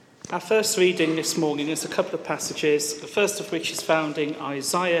Our first reading this morning is a couple of passages, the first of which is found in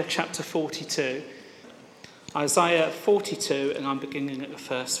Isaiah chapter 42. Isaiah 42, and I'm beginning at the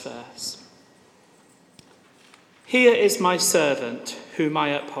first verse. Here is my servant, whom I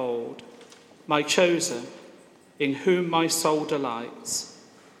uphold, my chosen, in whom my soul delights.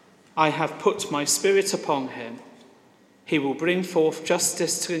 I have put my spirit upon him. He will bring forth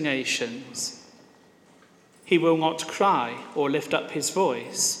justice to the nations. He will not cry or lift up his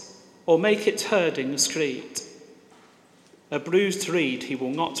voice, or make it heard in the street. A bruised reed he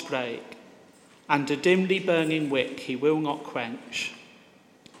will not break, and a dimly burning wick he will not quench.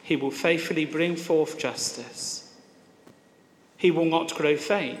 He will faithfully bring forth justice. He will not grow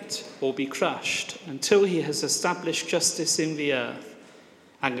faint or be crushed until he has established justice in the earth,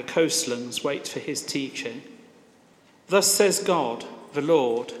 and the coastlands wait for his teaching. Thus says God, the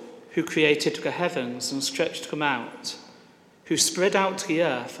Lord, who created the heavens and stretched them out, who spread out the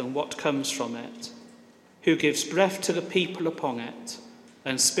earth and what comes from it, who gives breath to the people upon it,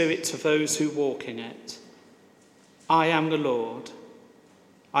 and spirit to those who walk in it. I am the Lord.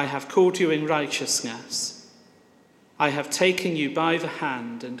 I have called you in righteousness. I have taken you by the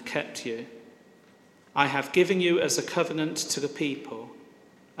hand and kept you. I have given you as a covenant to the people,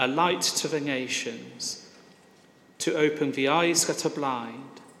 a light to the nations, to open the eyes that are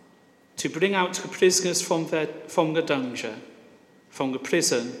blind, to bring out the prisoners from the dungeon, from the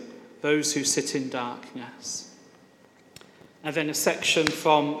prison, those who sit in darkness. And then a section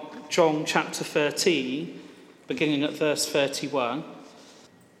from John chapter 13, beginning at verse 31.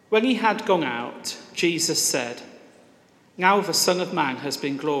 When he had gone out, Jesus said, "Now the Son of Man has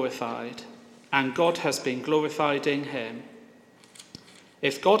been glorified, and God has been glorified in him.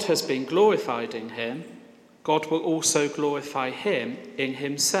 If God has been glorified in him, God will also glorify him in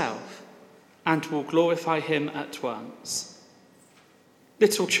himself, and will glorify him at once.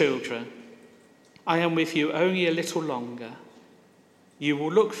 Little children, I am with you only a little longer. You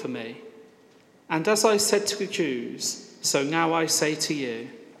will look for me. And as I said to the Jews, so now I say to you,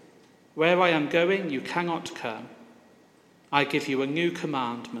 where I am going, you cannot come. I give you a new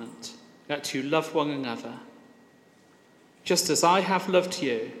commandment, that you love one another. Just as I have loved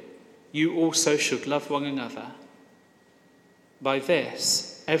you, you also should love one another. By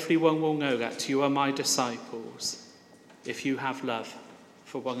this, everyone will know that you are my disciples, if you have love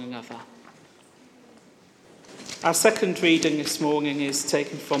for one another." Our second reading this morning is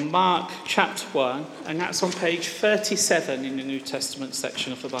taken from Mark chapter 1, and that's on page 37 in the New Testament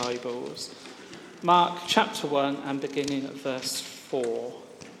section of the Bibles. Mark chapter 1 and beginning at verse 4.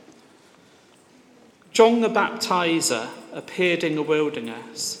 John the Baptizer appeared in the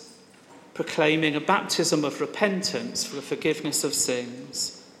wilderness, proclaiming a baptism of repentance for the forgiveness of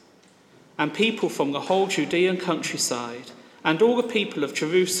sins. And people from the whole Judean countryside and all the people of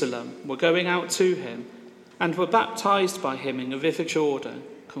Jerusalem were going out to him and were baptized by him in the river Jordan,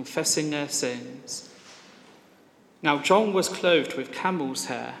 confessing their sins. Now John was clothed with camel's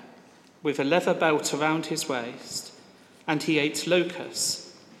hair, with a leather belt around his waist, and he ate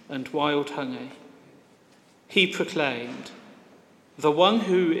locusts and wild honey. He proclaimed, "The one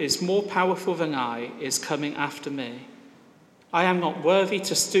who is more powerful than I is coming after me. I am not worthy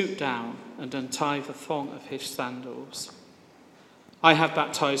to stoop down and untie the thong of his sandals. I have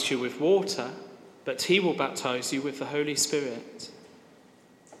baptized you with water, but he will baptize you with the Holy Spirit."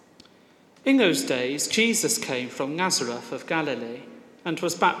 In those days, Jesus came from Nazareth of Galilee and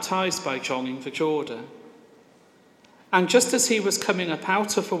was baptized by John in the Jordan. And just as he was coming up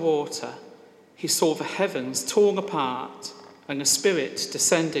out of the water, he saw the heavens torn apart and the Spirit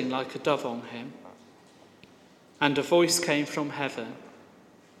descending like a dove on him. And a voice came from heaven,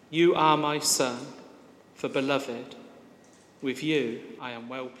 "You are my Son, the beloved. With you I am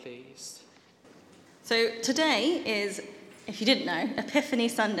well pleased." So today is, if you didn't know, Epiphany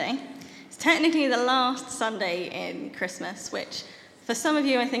Sunday. It's technically the last Sunday in Christmas, which for some of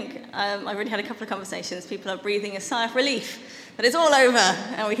you, I think, I've already had a couple of conversations. People are breathing a sigh of relief that it's all over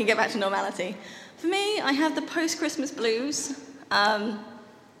and we can get back to normality. For me, I have the post-Christmas blues.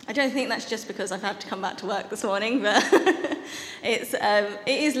 I don't think that's just because I've had to come back to work this morning, but it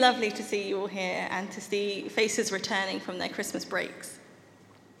is lovely to see you all here and to see faces returning from their Christmas breaks.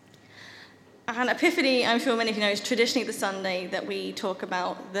 And Epiphany, I'm sure many of you know, is traditionally the Sunday that we talk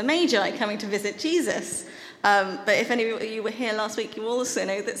about the Magi coming to visit Jesus. But if any of you were here last week, you also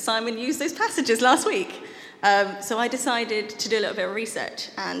know that Simon used those passages last week. So I decided to do a little bit of research,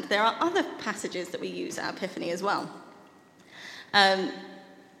 and there are other passages that we use at Epiphany as well.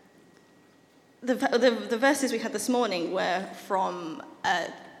 The verses we had this morning were from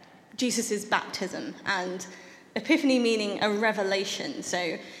Jesus' baptism, and Epiphany meaning a revelation.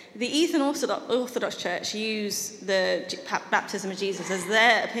 So the Eastern Orthodox Church use the baptism of Jesus as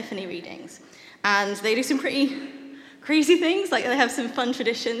their Epiphany readings. And they do some pretty crazy things, like they have some fun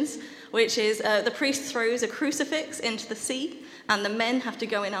traditions, which is the priest throws a crucifix into the sea, and the men have to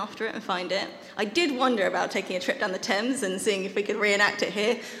go in after it and find it. I did wonder about taking a trip down the Thames and seeing if we could reenact it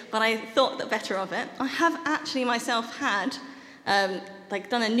here, but I thought the better of it. I have actually myself had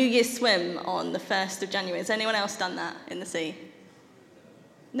done a New Year's swim on the 1st of January. Has anyone else done that in the sea?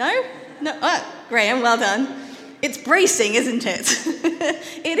 No? No? Oh, Graham, well done. It's bracing, isn't it?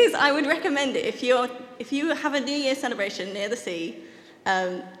 It is. I would recommend it. If you have a New Year celebration near the sea,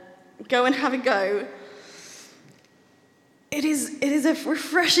 go and have a go. It is a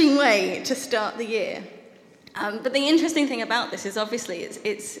refreshing way to start the year. But the interesting thing about this is obviously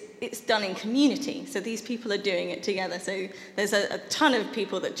it's done in community. So these people are doing it together. So there's a ton of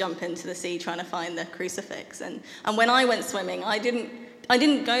people that jump into the sea trying to find the crucifix. And when I went swimming, I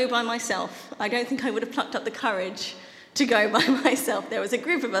didn't go by myself. I don't think I would have plucked up the courage to go by myself. There was a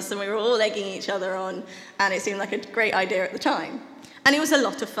group of us and we were all egging each other on, and it seemed like a great idea at the time. And it was a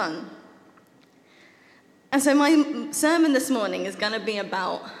lot of fun. And so my sermon this morning is going to be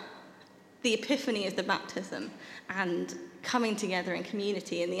about the epiphany of the baptism and coming together in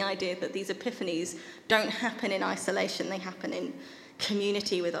community, and the idea that these epiphanies don't happen in isolation, they happen in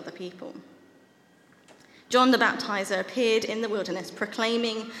community with other people. John the Baptizer appeared in the wilderness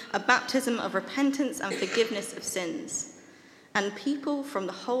proclaiming a baptism of repentance and forgiveness of sins. And people from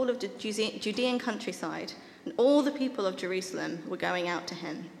the whole of the Judean countryside and all the people of Jerusalem were going out to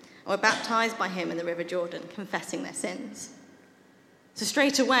him and were baptized by him in the river Jordan, confessing their sins. So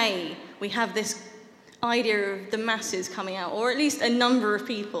straight away, we have this idea of the masses coming out, or at least a number of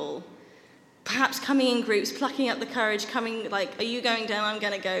people, perhaps coming in groups, plucking up the courage, coming like, are you going down? I'm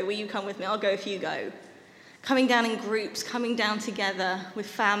going to go. Will you come with me? I'll go if you go. Coming down in groups, coming down together with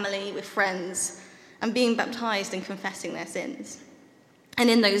family, with friends, and being baptized and confessing their sins.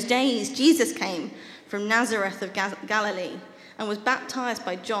 And in those days, Jesus came from Nazareth of Galilee and was baptized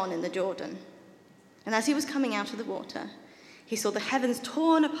by John in the Jordan. And as he was coming out of the water, he saw the heavens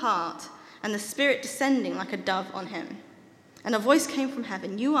torn apart and the Spirit descending like a dove on him. And a voice came from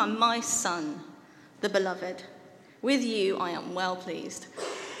heaven, "You are my Son, the beloved. With you I am well pleased."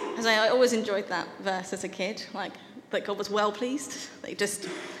 As I always enjoyed that verse as a kid, like that God was well pleased.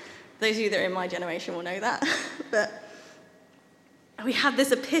 Those of you that are in my generation will know that. But we have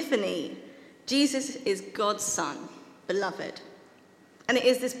this epiphany. Jesus is God's Son, beloved. And it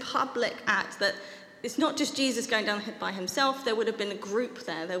is this public act that it's not just Jesus going down by himself. There would have been a group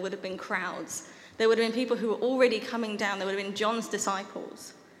there. There would have been crowds. There would have been people who were already coming down. There would have been John's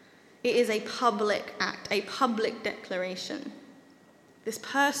disciples. It is a public act, a public declaration. This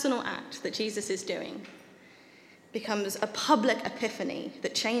personal act that Jesus is doing becomes a public epiphany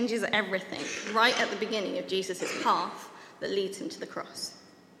that changes everything right at the beginning of Jesus' path that leads him to the cross.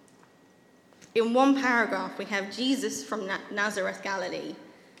 In one paragraph, we have Jesus from Nazareth, Galilee,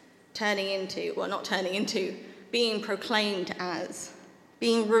 being proclaimed as,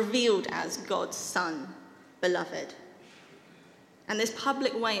 being revealed as God's Son, beloved. And this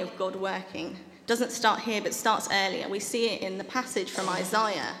public way of God working doesn't start here, but starts earlier. We see it in the passage from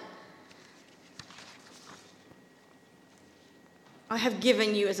Isaiah. "I have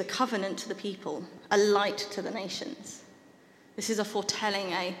given you as a covenant to the people, a light to the nations." This is a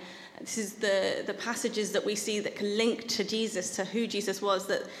foretelling, this is the passages that we see that can link to Jesus, to who Jesus was,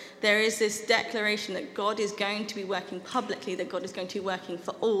 that there is this declaration that God is going to be working publicly, that God is going to be working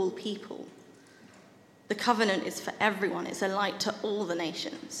for all people. The covenant is for everyone. It's a light to all the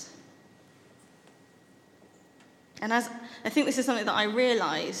nations. And I think this is something that I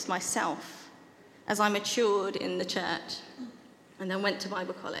realised myself as I matured in the church and then went to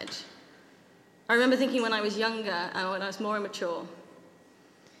Bible college. I remember thinking when I was younger and when I was more immature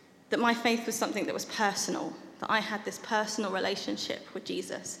that my faith was something that was personal, that I had this personal relationship with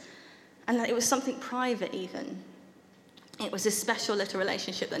Jesus, and that it was something private even. It was this special little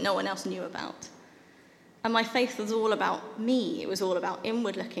relationship that no one else knew about. And my faith was all about me. It was all about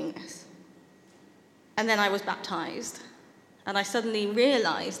inward lookingness. And then I was baptized, and I suddenly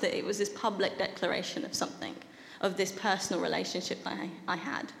realized that it was this public declaration of something, of this personal relationship that I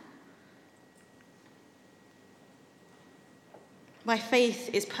had. My faith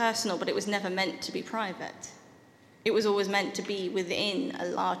is personal, but it was never meant to be private. It was always meant to be within a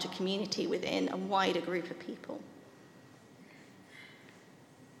larger community, within a wider group of people.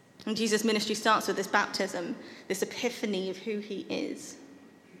 And Jesus' ministry starts with this baptism, this epiphany of who he is.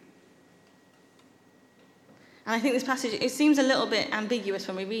 And I think this passage, it seems a little bit ambiguous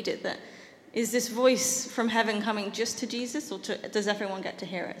when we read it, that Is this voice from heaven coming just to Jesus, or does everyone get to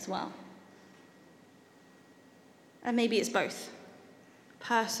hear it as well? And maybe it's both,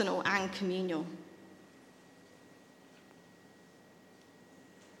 personal and communal.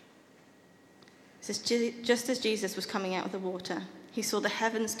 It says, just as Jesus was coming out of the water, he saw the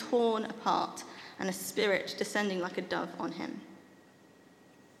heavens torn apart and a spirit descending like a dove on him.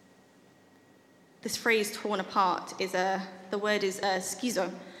 This phrase, torn apart, the word is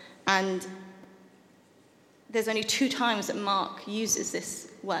schizo, and there's only 2 times that Mark uses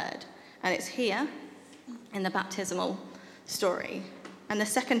this word, and it's here in the baptismal story. And the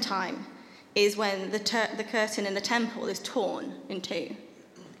second time is when the curtain in the temple is torn in 2.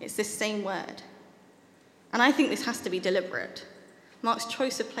 It's this same word. And I think this has to be deliberate. Mark's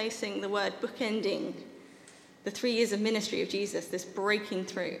choice of placing the word bookending the 3 years of ministry of Jesus, this breaking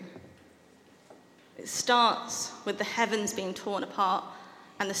through. It starts with the heavens being torn apart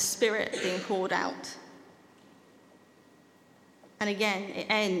and the Spirit being poured out. And again, it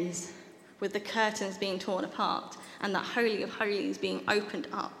ends with the curtains being torn apart and that Holy of Holies being opened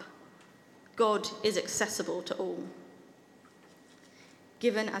up. God is accessible to all,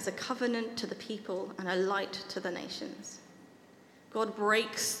 given as a covenant to the people and a light to the nations. God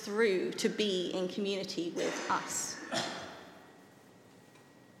breaks through to be in community with us.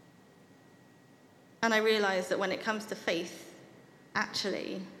 And I realize that when it comes to faith,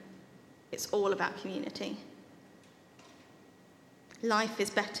 actually, it's all about community. Life is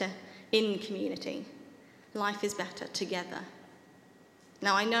better in community. Life is better together.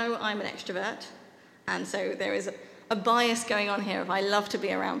 Now, I know I'm an extrovert, and so there is a bias going on here of I love to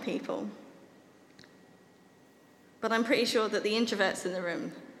be around people. But I'm pretty sure that the introverts in the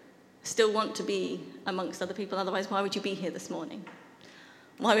room still want to be amongst other people. Otherwise, why would you be here this morning?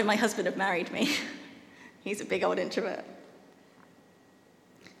 Why would my husband have married me? He's a big old introvert.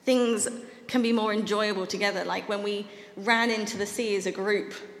 Things can be more enjoyable together, like when we ran into the sea as a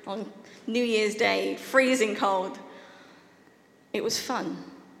group on New Year's Day, freezing cold. It was fun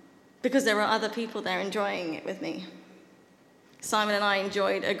because there were other people there enjoying it with me. Simon and I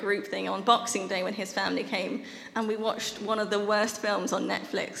enjoyed a group thing on Boxing Day when his family came, and we watched one of the worst films on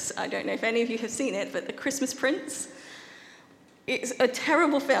Netflix. I don't know if any of you have seen it, but The Christmas Prince. It's a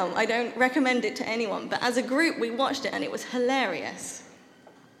terrible film. I don't recommend it to anyone, but as a group, we watched it, and it was hilarious.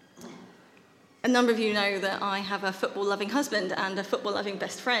 A number of you know that I have a football-loving husband and a football-loving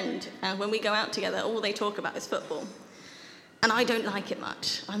best friend, and when we go out together, all they talk about is football. And I don't like it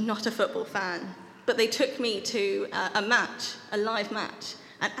much. I'm not a football fan. But they took me to a match, a live match,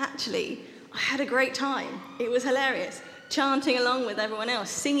 and actually, I had a great time. It was hilarious, chanting along with everyone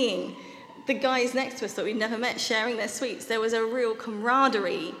else, singing. The guys next to us that we'd never met sharing their sweets. There was a real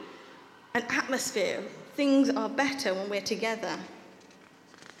camaraderie, an atmosphere. Things are better when we're together.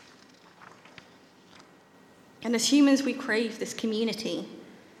 And as humans, we crave this community,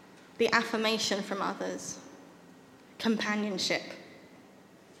 the affirmation from others, companionship.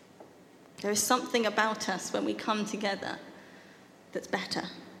 There is something about us when we come together that's better.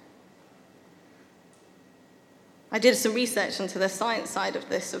 I did some research into the science side of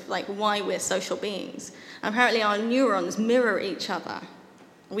this, of like why we're social beings. Apparently our neurons mirror each other.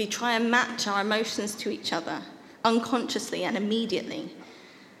 We try and match our emotions to each other, unconsciously and immediately.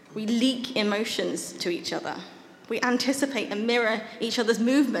 We leak emotions to each other. We anticipate and mirror each other's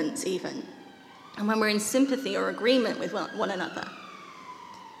movements even. And when we're in sympathy or agreement with one another.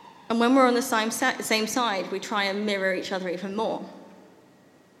 And when we're on the same side, we try and mirror each other even more.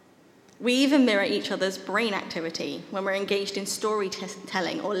 We even mirror each other's brain activity when we're engaged in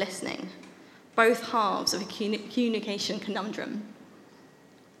storytelling or listening, both halves of a communication conundrum.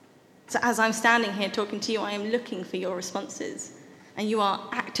 So as I'm standing here talking to you, I am looking for your responses, and you are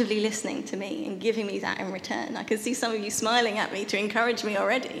actively listening to me and giving me that in return. I can see some of you smiling at me to encourage me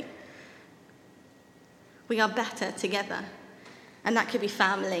already. We are better together. And that could be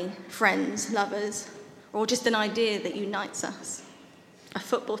family, friends, lovers, or just an idea that unites us. A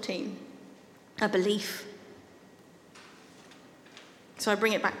football team, a belief. So I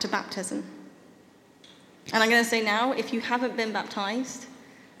bring it back to baptism. And I'm going to say now, if you haven't been baptized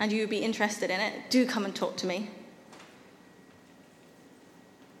and you would be interested in it, do come and talk to me.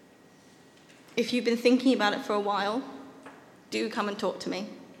 If you've been thinking about it for a while, do come and talk to me.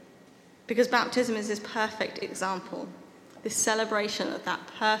 Because baptism is this perfect example. This celebration of that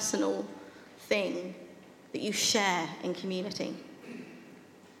personal thing that you share in community.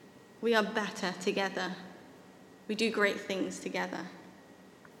 We are better together. We do great things together.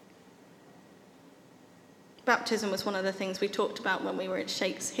 Baptism was one of the things we talked about when we were at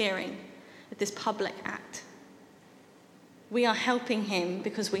Shake's hearing, at this public act. We are helping him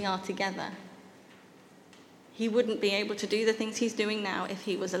because we are together. He wouldn't be able to do the things he's doing now if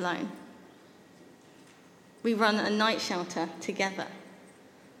he was alone. We run a night shelter together.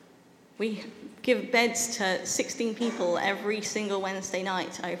 We give beds to 16 people every single Wednesday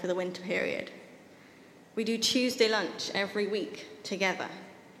night over the winter period. We do Tuesday lunch every week together.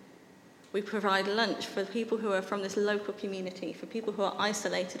 We provide lunch for people who are from this local community, for people who are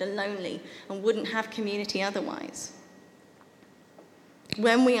isolated and lonely and wouldn't have community otherwise.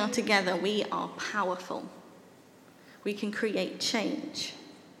 When we are together, we are powerful. We can create change.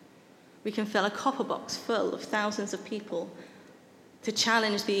 We can fill a copper box full of thousands of people to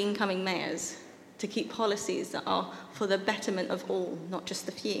challenge the incoming mayors, to keep policies that are for the betterment of all, not just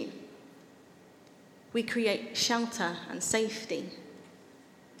the few. We create shelter and safety.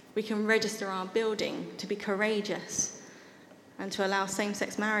 We can register our building to be courageous and to allow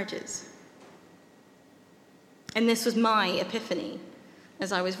same-sex marriages. And this was my epiphany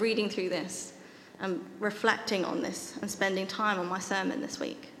as I was reading through this and reflecting on this and spending time on my sermon this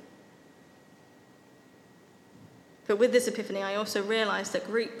week. But with this epiphany, I also realized that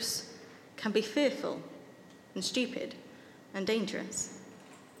groups can be fearful and stupid and dangerous.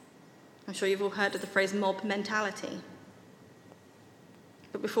 I'm sure you've all heard of the phrase mob mentality.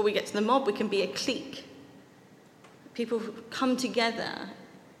 But before we get to the mob, we can be a clique. People who come together,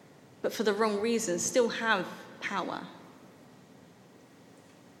 but for the wrong reasons, still have power.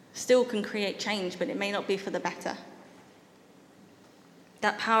 Still can create change, but it may not be for the better.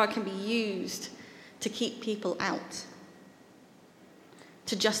 That power can be used to keep people out,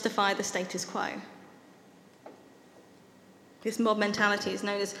 to justify the status quo. This mob mentality is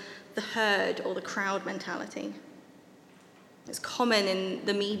known as the herd or the crowd mentality. It's common in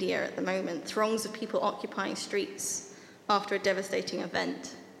the media at the moment, throngs of people occupying streets after a devastating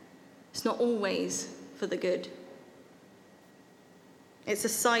event. It's not always for the good. It's a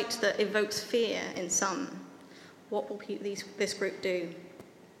sight that evokes fear in some. What will this group do?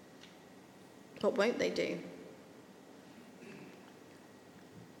 What won't they do?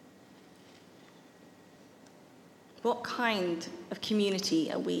 What kind of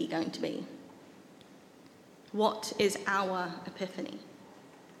community are we going to be? What is our epiphany?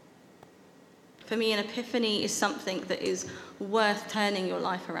 For me, an epiphany is something that is worth turning your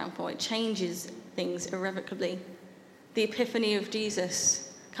life around for. It changes things irrevocably. The epiphany of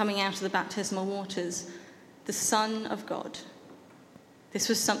Jesus coming out of the baptismal waters, the Son of God. This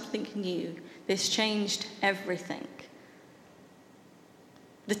was something new. This changed everything.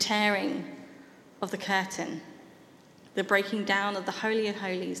 The tearing of the curtain, the breaking down of the Holy of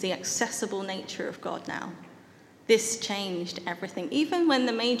Holies, the accessible nature of God now. This changed everything. Even when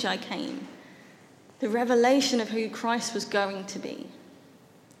the Magi came, the revelation of who Christ was going to be.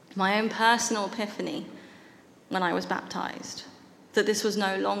 My own personal epiphany when I was baptized, that this was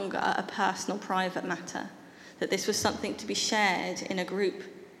no longer a personal, private matter, that this was something to be shared in a group,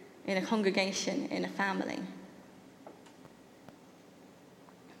 in a congregation, in a family.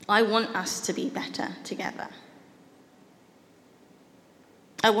 I want us to be better together.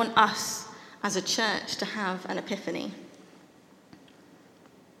 I want us as a church to have an epiphany.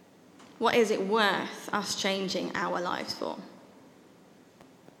 What is it worth us changing our lives for?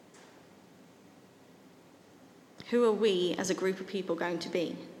 Who are we as a group of people going to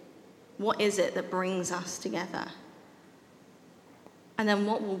be? What is it that brings us together? And then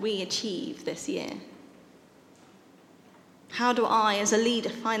what will we achieve this year? How do I, as a leader,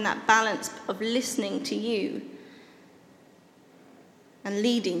 find that balance of listening to you and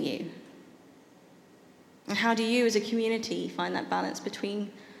leading you? And how do you, as a community, find that balance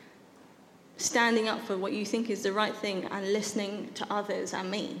between standing up for what you think is the right thing and listening to others and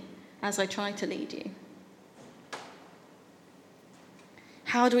me as I try to lead you?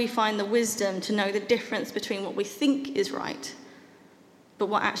 How do we find the wisdom to know the difference between what we think is right, but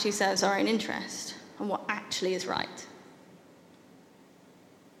what actually serves our own interest, and what actually is right?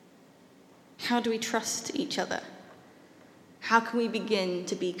 How do we trust each other? How can we begin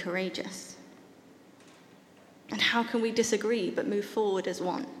to be courageous? And how can we disagree but move forward as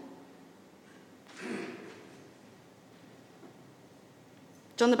one?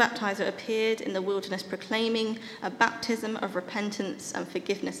 John the Baptizer appeared in the wilderness proclaiming a baptism of repentance and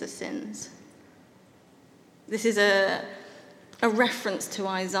forgiveness of sins. This is a reference to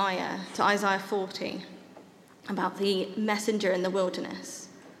Isaiah 40, about the messenger in the wilderness.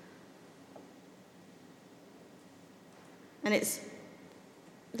 And it's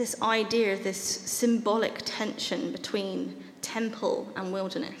this idea of this symbolic tension between temple and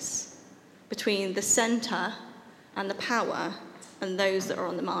wilderness, between the center and the power and those that are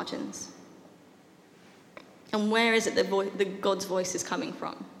on the margins. And where is it that God's voice is coming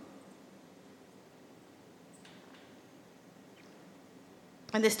from?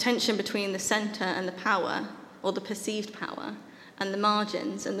 And this tension between the center and the power, or the perceived power, and the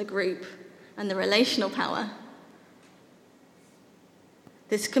margins and the group and the relational power,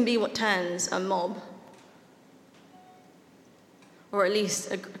 this can be what turns a mob, or at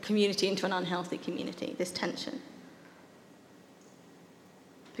least a community, into an unhealthy community, this tension.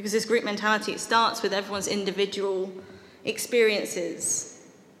 Because this group mentality, it starts with everyone's individual experiences.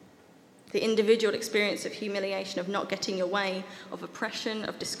 The individual experience of humiliation, of not getting your way, of oppression,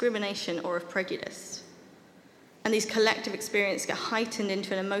 of discrimination, or of prejudice. And these collective experiences get heightened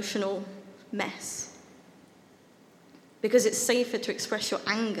into an emotional mess. Because it's safer to express your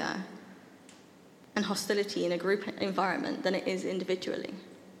anger and hostility in a group environment than it is individually.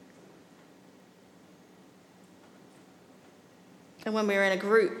 And when we're in a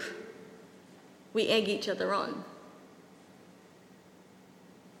group, we egg each other on.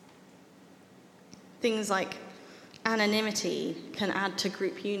 Things like anonymity can add to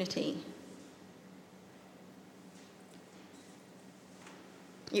group unity.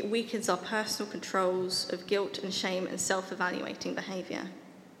 It weakens our personal controls of guilt and shame and self-evaluating behaviour.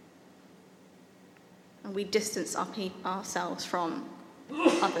 And we distance ourselves from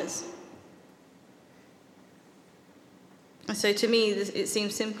others. And so to me, it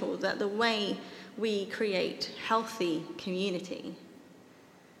seems simple that the way we create healthy community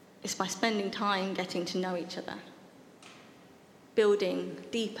is by spending time getting to know each other, building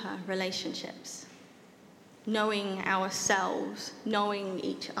deeper relationships, knowing ourselves, knowing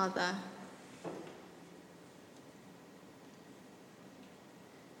each other.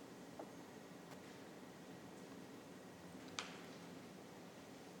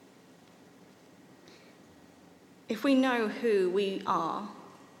 If we know who we are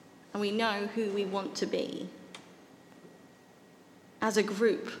and we know who we want to be, as a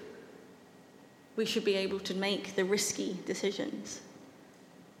group, we should be able to make the risky decisions,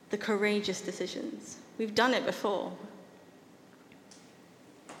 the courageous decisions. We've done it before.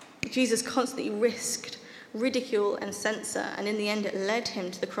 Jesus constantly risked ridicule and censor, and in the end it led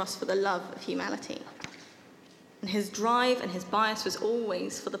him to the cross for the love of humanity. And his drive and his bias was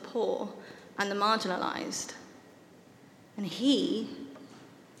always for the poor and the marginalized. And he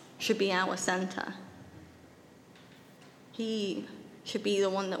should be our center. He should be the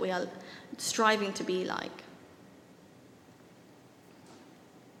one that we are striving to be like.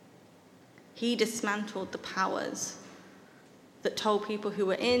 He dismantled the powers that told people who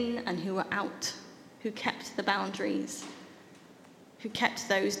were in and who were out, who kept the boundaries, who kept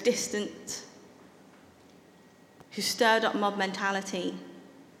those distant, who stirred up mob mentality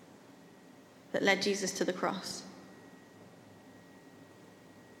that led Jesus to the cross.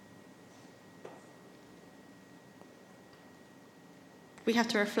 We have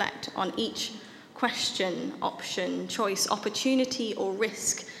to reflect on each question, option, choice, opportunity, or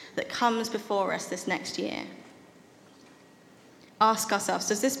risk that comes before us this next year. Ask ourselves,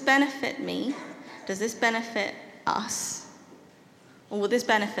 does this benefit me? Does this benefit us? Or will this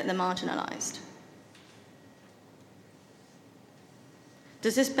benefit the marginalized?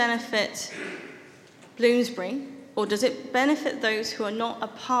 Does this benefit Bloomsbury? Or does it benefit those who are not a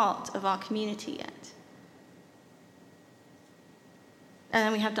part of our community yet? And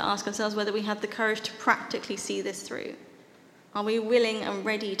then we have to ask ourselves whether we have the courage to practically see this through. Are we willing and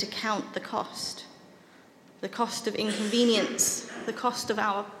ready to count the cost? The cost of inconvenience, the cost of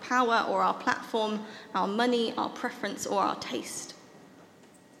our power or our platform, our money, our preference, or our taste.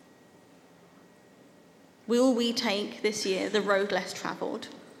 Will we take this year the road less travelled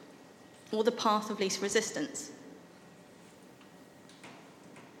or the path of least resistance?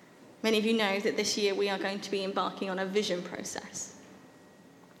 Many of you know that this year we are going to be embarking on a vision process.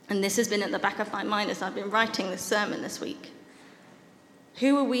 And this has been at the back of my mind as I've been writing this sermon this week.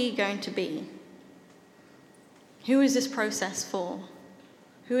 Who are we going to be? Who is this process for?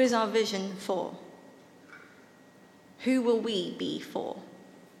 Who is our vision for? Who will we be for?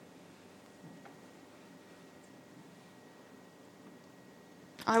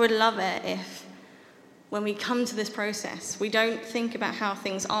 I would love it if, when we come to this process, we don't think about how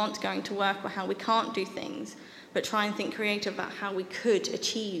things aren't going to work or how we can't do things, but try and think creative about how we could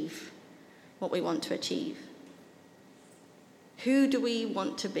achieve what we want to achieve. Who do we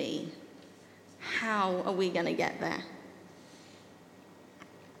want to be? How are we going to get there?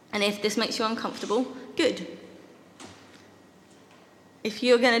 And if this makes you uncomfortable, good. If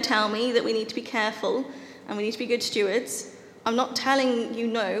you're going to tell me that we need to be careful and we need to be good stewards, I'm not telling you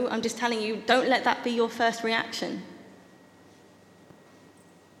no, I'm just telling you don't let that be your first reaction.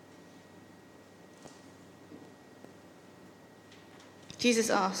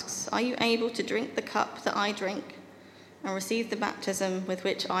 Jesus asks, "Are you able to drink the cup that I drink and receive the baptism with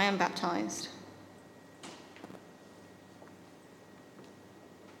which I am baptized?"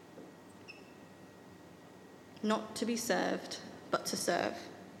 Not to be served, but to serve,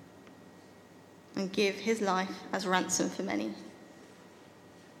 and give his life as ransom for many.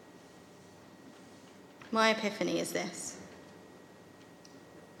 My epiphany is this: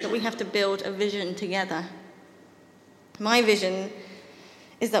 that we have to build a vision together. My vision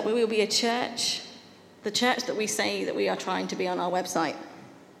is that we will be a church, the church that we say that we are trying to be on our website,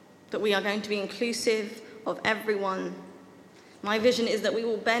 that we are going to be inclusive of everyone. My vision is that we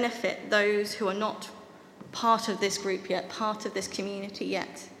will benefit those who are not part of this group yet, part of this community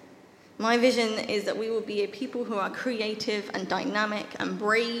yet. My vision is that we will be a people who are creative and dynamic and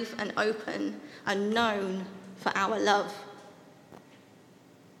brave and open and known for our love.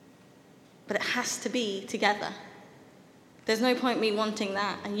 But it has to be together. There's no point me wanting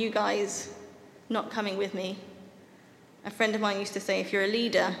that and you guys not coming with me. A friend of mine used to say, if you're a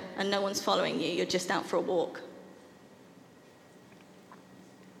leader and no one's following you, you're just out for a walk.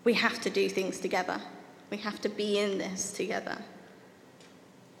 We have to do things together. We have to be in this together.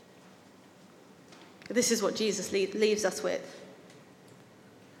 This is what Jesus leaves us with.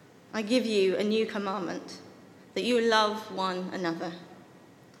 I give you a new commandment, that you love one another.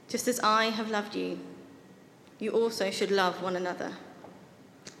 Just as I have loved you, you also should love one another.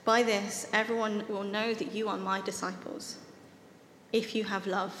 By this, everyone will know that you are my disciples, if you have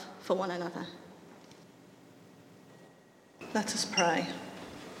love for one another. Let us pray.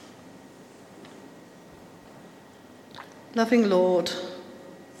 Loving Lord,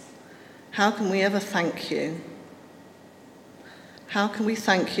 how can we ever thank you? How can we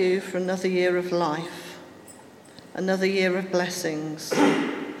thank you for another year of life, another year of blessings,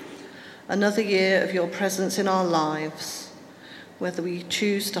 another year of your presence in our lives, whether we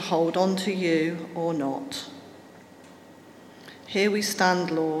choose to hold on to you or not? Here we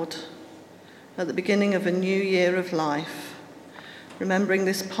stand, Lord, at the beginning of a new year of life, remembering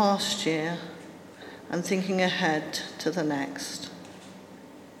this past year and thinking ahead to the next.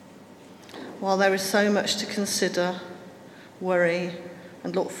 While there is so much to consider, worry,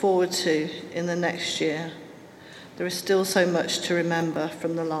 and look forward to in the next year, there is still so much to remember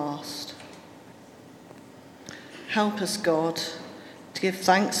from the last. Help us, God, to give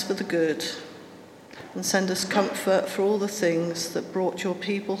thanks for the good and send us comfort for all the things that brought your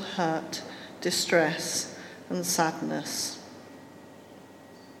people hurt, distress, and sadness.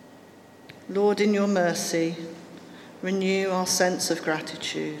 Lord, in your mercy, renew our sense of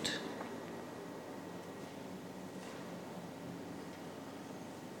gratitude.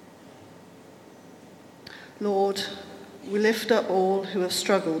 Lord, we lift up all who have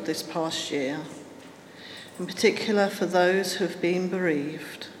struggled this past year, in particular for those who have been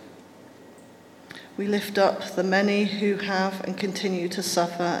bereaved. We lift up the many who have and continue to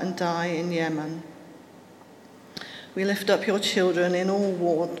suffer and die in Yemen. We lift up your children in all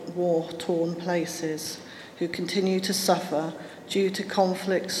war-torn places who continue to suffer due to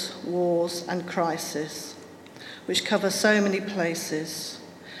conflicts, wars, and crisis, which cover so many places,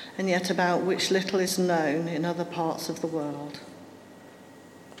 and yet about which little is known in other parts of the world.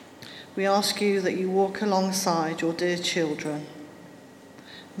 We ask you that you walk alongside your dear children.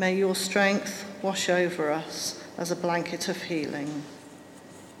 May your strength wash over us as a blanket of healing.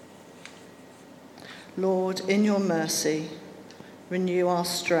 Lord, in your mercy, renew our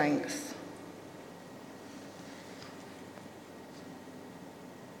strength.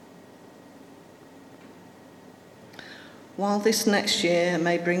 While this next year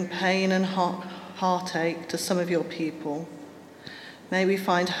may bring pain and heartache to some of your people, may we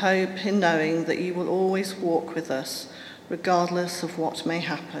find hope in knowing that you will always walk with us, regardless of what may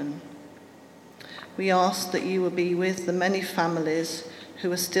happen. We ask that you will be with the many families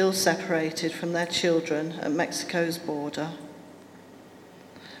who are still separated from their children at Mexico's border.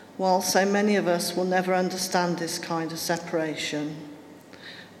 While so many of us will never understand this kind of separation,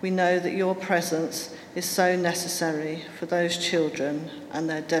 we know that your presence is so necessary for those children and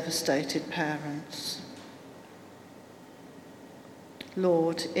their devastated parents.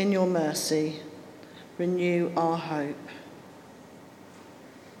 Lord, in your mercy, renew our hope.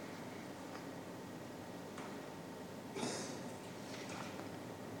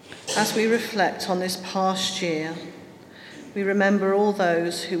 As we reflect on this past year, we remember all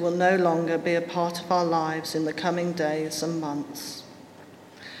those who will no longer be a part of our lives in the coming days and months.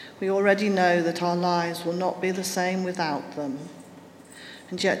 We already know that our lives will not be the same without them,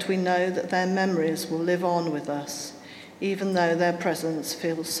 and yet we know that their memories will live on with us, even though their presence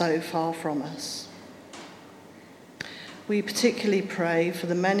feels so far from us. We particularly pray for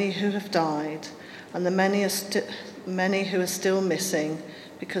the many who have died and the many who are still missing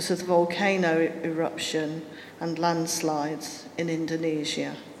because of the volcano eruption and landslides in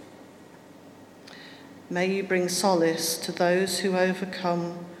Indonesia. May you bring solace to those who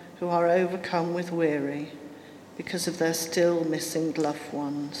are overcome with weary because of their still missing loved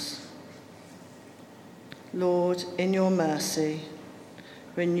ones. Lord, in your mercy,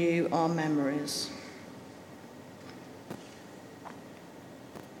 renew our memories.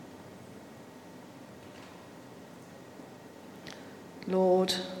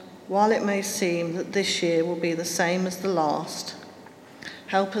 Lord, while it may seem that this year will be the same as the last,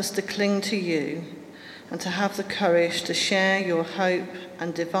 help us to cling to you and to have the courage to share your hope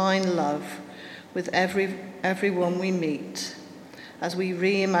and divine love with everyone we meet as we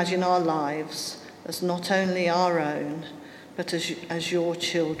reimagine our lives as not only our own, but as your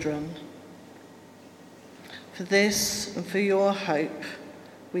children. For this and for your hope,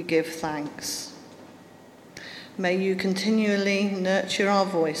 we give thanks. May you continually nurture our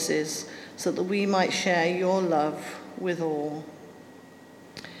voices so that we might share your love with all.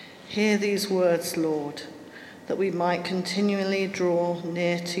 Hear these words, Lord, that we might continually draw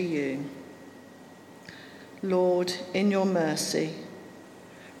near to you. Lord, in your mercy,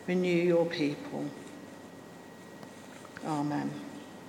 renew your people. Amen.